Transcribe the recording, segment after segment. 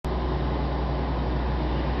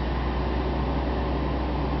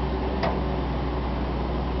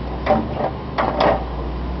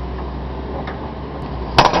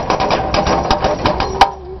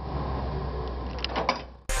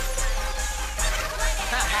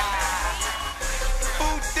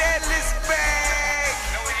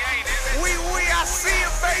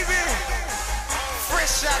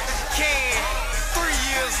shot the can 3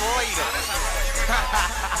 years later.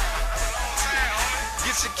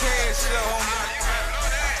 Get your cash up, homie.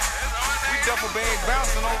 We duffel bag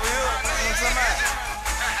bouncing over here. You know what I'm talking about?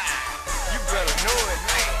 You better know it,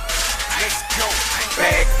 man. Let's go.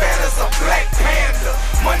 Bag fat as a black panda.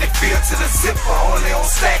 Money filled to the zipper, only on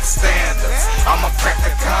stack standards. I'ma crack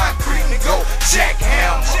the concrete and go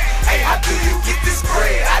jackhammer. Hey, how do you get this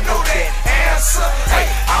bread? I know that answer. Hey,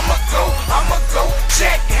 I'ma go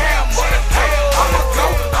jackhammer. Hey, I'ma go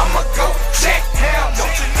jackhammer.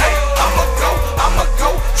 Hey, I'ma go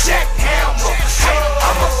jackhammer. Hey,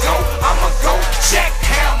 I'ma go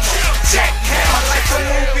jackhammer. Jackhammer. Like a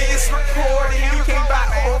movie, it's recorded. You can't buy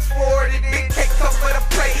or afford it. Big cake cover the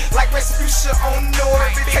plate, like Respucia on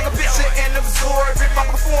Norbit. Take a picture and absorb it. By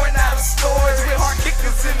pouring out of stores with hard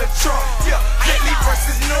kickers in the trunk. Yeah, Bentley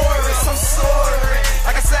versus Norris. I'm soaring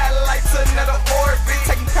like a satellite to another orbit.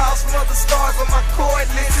 Taking calls from other stars on my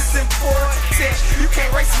cordless. It's important. You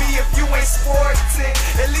can't race me if you ain't sporting.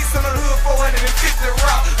 At least on the hood, 450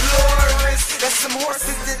 rock Loris. That's some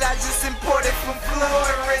horses that I just imported from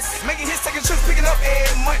Flores. Making hits, taking trips, picking up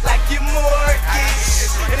every month like your mortgage.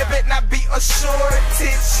 And it better not be a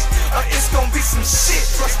shortage, or it's gonna be some shit.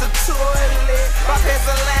 Trust the toilet, bypass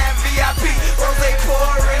the line, VIP, rose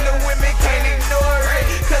pouring. The women can't ignore it,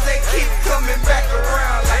 cause they keep coming back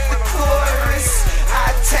around like the chorus.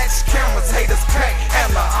 I attach cameras, haters crack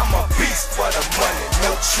hammer. I'm a beast for the money,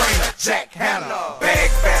 no trainer, Jack Hanna. Bag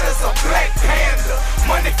fat as a black panda.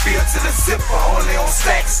 Money filled to the zipper, only on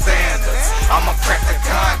stack standards. I'ma crack the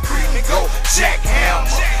concrete and go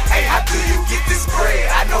jackhammer. Hey, how do you get this bread?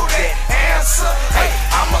 I know that answer. Hey,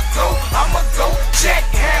 I'ma go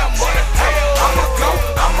jackhammer. Hey, I'ma go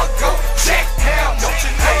jackhammer.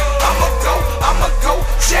 Hey, I'ma go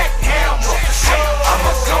jackhammer. Hey,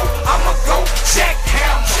 I'ma go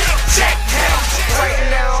jackhammer. Jackhammer. Right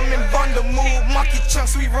now I'm in bundle move, monkey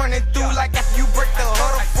chunks we running through. Like after you break the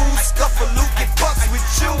huddle, food scuffle, Luke get bucks with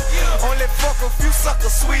you. Only fuck a few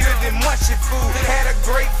suckers sweeter than munchin' food. Had a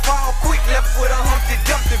great fall, quick left with a Humpty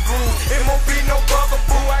Dumpty groove. It won't be no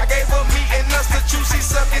bugaboo. I gave her meat and nuts to chew. She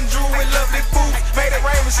sucking drew with lovely boots. Made it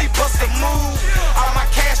rain when she bust a move. All my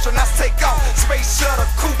astronauts take off, space shuttle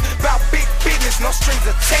coupe. About big business, no strings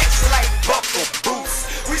attached like buckle boots.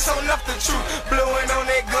 We so enough the truth, blowing on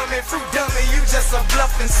that gum and fruit. Dummy, you just a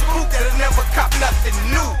bluffing spook that'll never cop nothing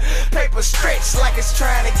new. Paper stretch like it's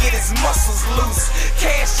trying to get its muscles loose.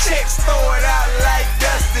 Cash checks, throw it out like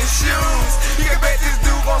dustin' shoes. You can bet this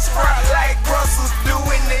dude gon' sprout like Brussels do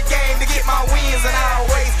in the game to get my wins, and I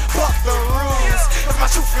always buck the rules. Cause my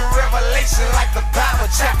truth in revelation like the Bible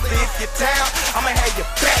chapter. If you're down, I'ma have your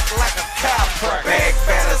back like a cowboy. Bag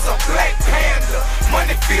fat as a black panda.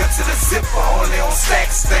 Money filled to the zipper, only on stack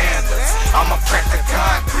standards. I'ma crack the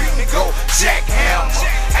concrete and go jackhammer.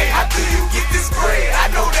 Hey, how do you get this bread? I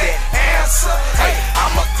know that answer. Hey,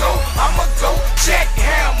 I'ma go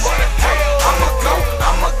jackhammer. Hey, I'ma go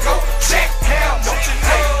jackhammer.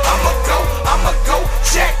 Hey, I'ma go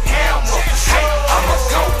jackhammer. Hey,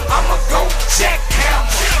 I'ma go jackhammer.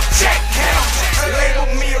 Jackhammer. Label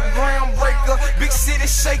me a groundbreaker, big city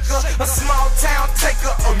shaker, a small town taker,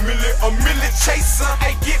 a milli chaser.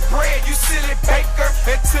 Hey, get bread, you silly baker,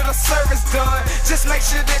 until the service done. Just make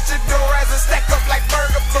sure that your door has a stack up like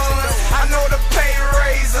burger buns. I know the pay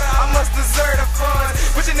raiser, I must deserve the funds,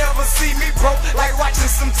 but you never see me broke like watching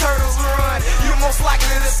some turtles run. You most likely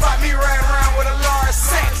to spot me riding around with a large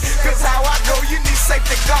sack, cause how I go, you need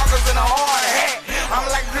safety goggles and a hard hat. I'm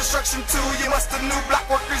like a construction tool, you must have new block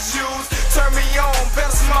workers use. Turn me on,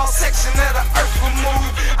 better small section of the earth will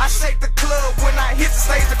move. I shake the club when I hit the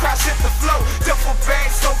stage, the crowd shift the flow. Duffel bag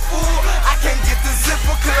so full, I can't get the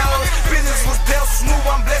zipper closed. Business was dealt smooth,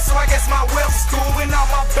 I'm blessed, so I guess my wealth school. And all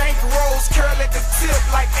my bank rolls curl at the tip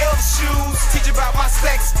like elf shoes. Teach about my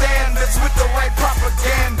stack standards with the right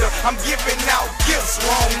propaganda. I'm giving out gifts,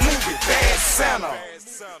 wrong movie, bad Santa.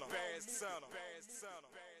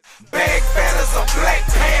 Bag fat as a black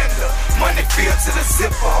panda. Money filled to the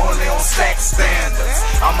zipper, only on stack standards.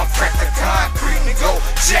 I'ma crack the concrete and go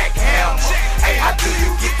jackhammer. Hey, how do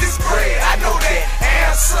you get this bread? I know that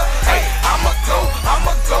answer.